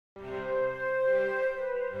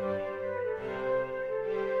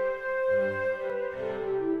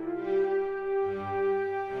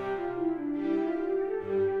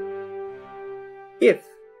If.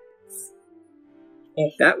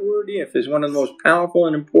 That word if is one of the most powerful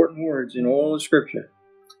and important words in all of Scripture.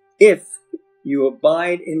 If you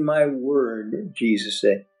abide in my word, Jesus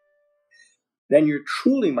said, then you're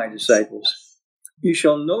truly my disciples. You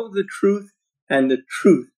shall know the truth, and the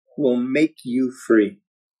truth will make you free.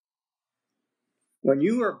 When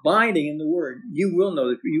you are abiding in the word, you will know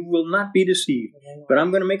that you will not be deceived. But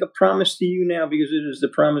I'm going to make a promise to you now because it is the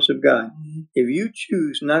promise of God. If you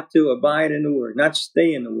choose not to abide in the word, not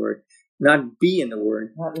stay in the word, not be in the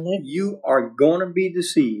word, you are going to be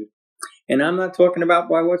deceived. And I'm not talking about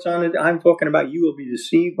by what's on it. I'm talking about you will be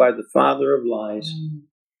deceived by the father of lies.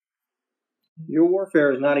 Your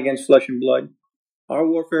warfare is not against flesh and blood. Our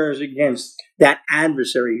warfare is against that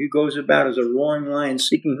adversary who goes about as a roaring lion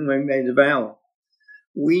seeking whom he may devour.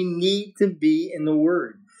 We need to be in the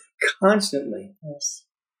Word constantly. Yes.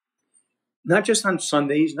 Not just on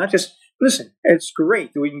Sundays, listen, it's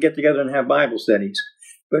great that we can get together and have Bible studies.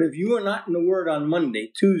 But if you are not in the Word on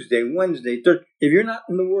Monday, Tuesday, Wednesday, Thursday, if you're not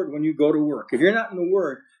in the Word when you go to work, if you're not in the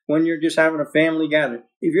Word when you're just having a family gathering,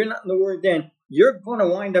 if you're not in the Word then, you're going to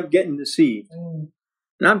wind up getting deceived.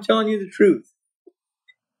 And I'm telling you the truth.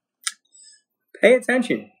 Pay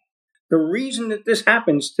attention. The reason that this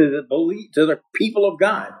happens to the people of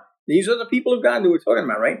God, these are the people of God that we're talking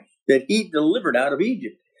about, right? That he delivered out of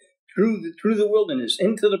Egypt through the wilderness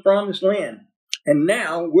into the promised land. And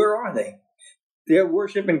now, where are they? They're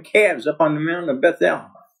worshiping calves up on the mountain of Bethel.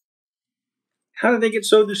 How did they get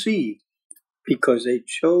so deceived? Because they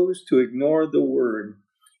chose to ignore the word.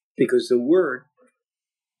 Because the word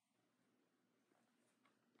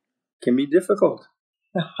can be difficult.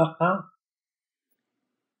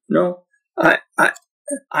 No,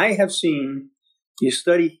 I have seen, you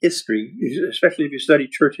study history, especially if you study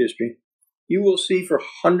church history, you will see for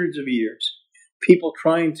hundreds of years people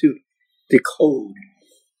trying to decode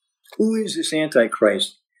who is this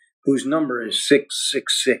Antichrist whose number is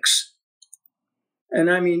 666.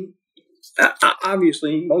 And I mean,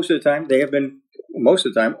 obviously, all of the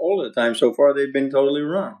time so far, they've been totally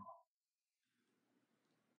wrong.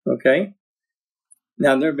 Okay?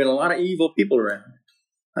 Now, there have been a lot of evil people around.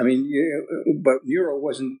 I mean, but Nero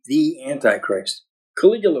wasn't the Antichrist.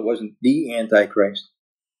 Caligula wasn't the Antichrist.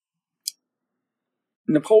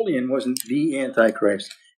 Napoleon wasn't the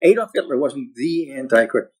Antichrist. Adolf Hitler wasn't the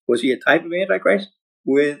Antichrist. Was he a type of Antichrist?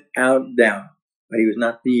 Without doubt. But he was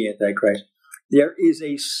not the Antichrist. There is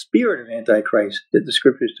a spirit of Antichrist that the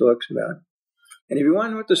Scriptures talks about. And if you want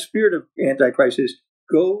to know what the spirit of Antichrist is,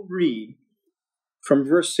 go read from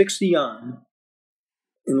verse 60 on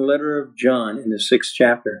in the letter of John in the 6th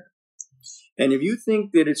chapter. And if you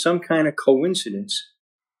think that it's some kind of coincidence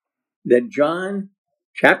that John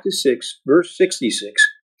chapter 6, verse 66,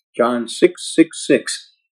 John 6:66,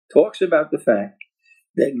 talks about the fact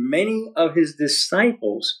that many of his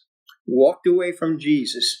disciples walked away from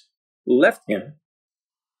Jesus, left him,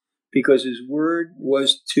 because his word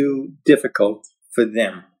was too difficult for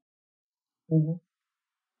them.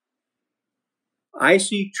 I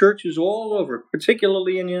see churches all over,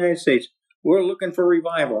 particularly in the United States. We're looking for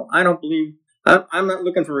revival. I'm not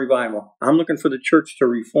looking for revival. I'm looking for the church to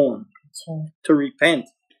reform, to repent.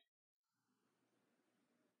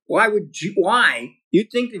 Why? You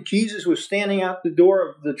think that Jesus was standing out the door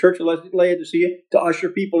of the church of Laodicea to usher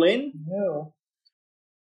people in? No.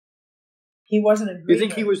 He wasn't a greeter. You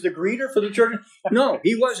think he was the greeter for the church? No,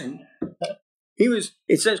 he wasn't.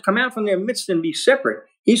 It says, come out from their midst and be separate.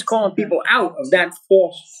 He's calling people out of that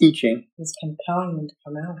false teaching. He's compelling them to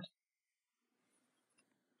come out.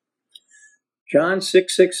 John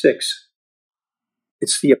 6:66.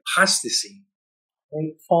 It's the apostasy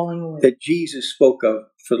falling away that Jesus spoke of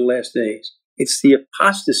for the last days. It's the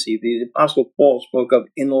apostasy the Apostle Paul spoke of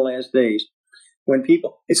in the last days. When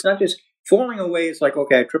people, it's not just falling away. It's like,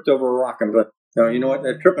 okay, I tripped over a rock. You know what?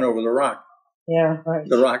 They're tripping over the rock. Yeah, right.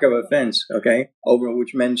 The rock of offense, okay, over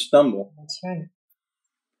which men stumble. That's right.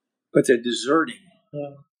 But they're deserting.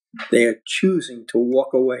 Yeah. They are choosing to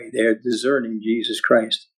walk away. They are deserting Jesus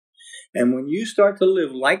Christ. And when you start to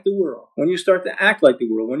live like the world, when you start to act like the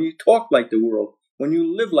world, when you talk like the world, when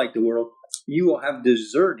you live like the world, you will have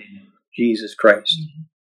deserted Jesus Christ.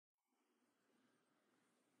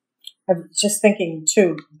 I was just thinking,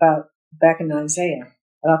 too, about back in Isaiah,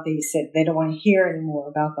 about they said they don't want to hear anymore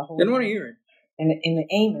about the whole. They don't want to hear it. And in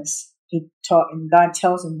Amos, he taught, and God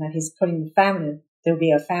tells him that he's putting the famine in. There'll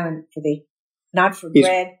be a famine for not for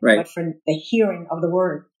bread, right, but for the hearing of the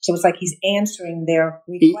word. So it's like he's answering their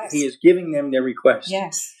request. He is giving them their request.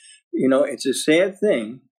 Yes. You know, it's a sad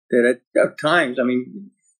thing that at times, I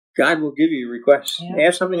mean, God will give you requests. Yeah.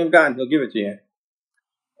 Ask something of God and he'll give it to you.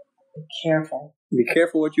 Be careful. Be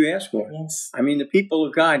careful what you ask for. Yes. I mean, the people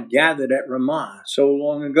of God gathered at Ramah so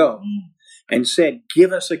long ago and said,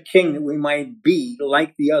 give us a king that we might be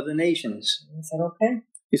like the other nations. He said, okay.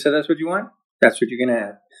 He said, that's what you want? That's what you're going to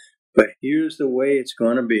have. But here's the way it's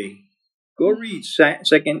going to be. Go read 1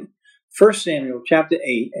 Samuel chapter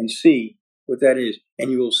 8 and see what that is.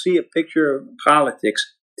 And you will see a picture of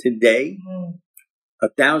politics today,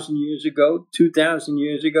 1,000 years ago, 2,000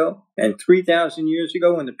 years ago, and 3,000 years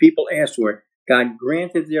ago when the people asked for it. God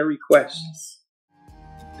granted their requests. Yes.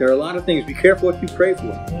 There are a lot of things. Be careful what you pray for.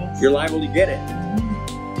 Yes. You're liable to get it.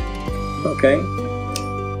 Okay?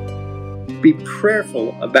 Be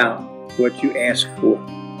prayerful about what you ask for.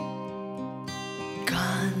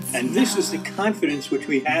 And this is the confidence which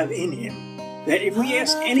we have in Him, that if we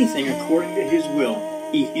ask anything according to His will,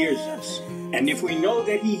 He hears us. And if we know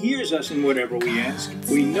that He hears us in whatever we ask,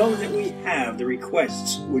 we know that we have the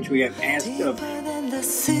requests which we have asked of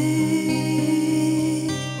Him.